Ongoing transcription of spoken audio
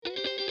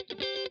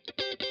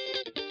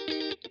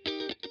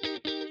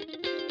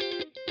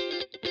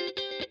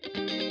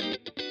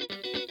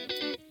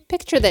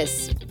Picture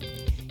this.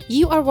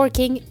 You are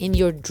working in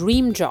your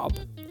dream job,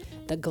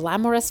 the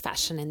glamorous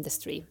fashion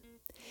industry.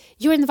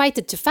 You're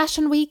invited to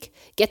Fashion Week,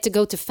 get to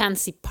go to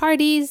fancy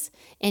parties,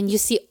 and you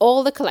see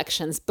all the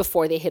collections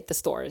before they hit the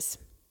stores.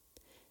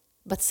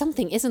 But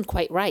something isn't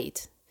quite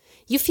right.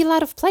 You feel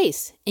out of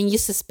place, and you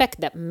suspect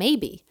that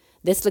maybe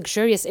this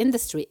luxurious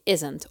industry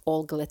isn't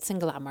all glitz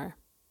and glamour.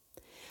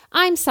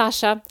 I'm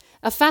Sasha,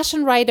 a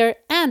fashion writer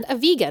and a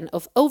vegan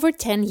of over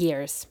 10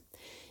 years.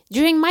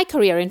 During my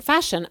career in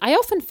fashion, I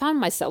often found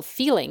myself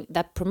feeling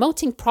that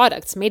promoting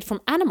products made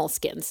from animal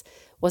skins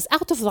was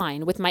out of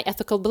line with my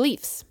ethical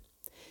beliefs.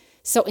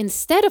 So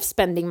instead of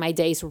spending my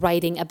days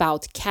writing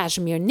about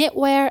cashmere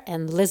knitwear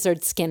and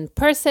lizard skin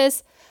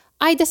purses,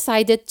 I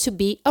decided to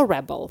be a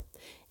rebel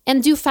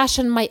and do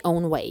fashion my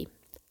own way.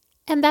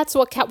 And that's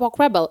what Catwalk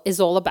Rebel is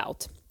all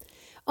about.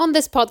 On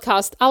this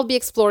podcast, I'll be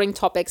exploring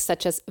topics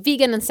such as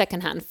vegan and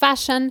secondhand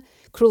fashion,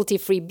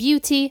 cruelty-free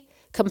beauty,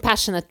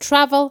 compassionate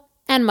travel,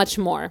 and much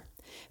more.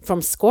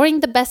 From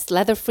scoring the best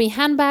leather-free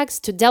handbags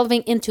to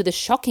delving into the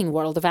shocking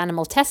world of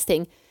animal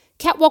testing,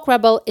 Catwalk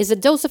Rebel is a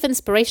dose of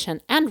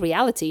inspiration and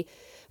reality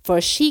for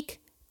a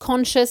chic,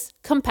 conscious,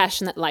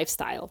 compassionate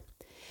lifestyle.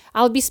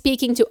 I'll be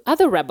speaking to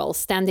other rebels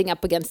standing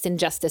up against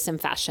injustice in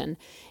fashion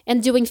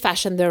and doing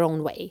fashion their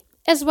own way,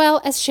 as well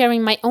as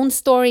sharing my own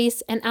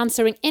stories and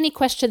answering any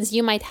questions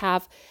you might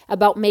have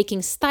about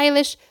making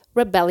stylish,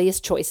 rebellious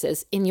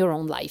choices in your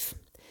own life.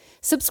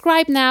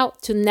 Subscribe now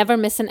to never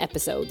miss an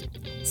episode.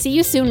 See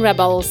you soon,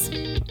 rebels!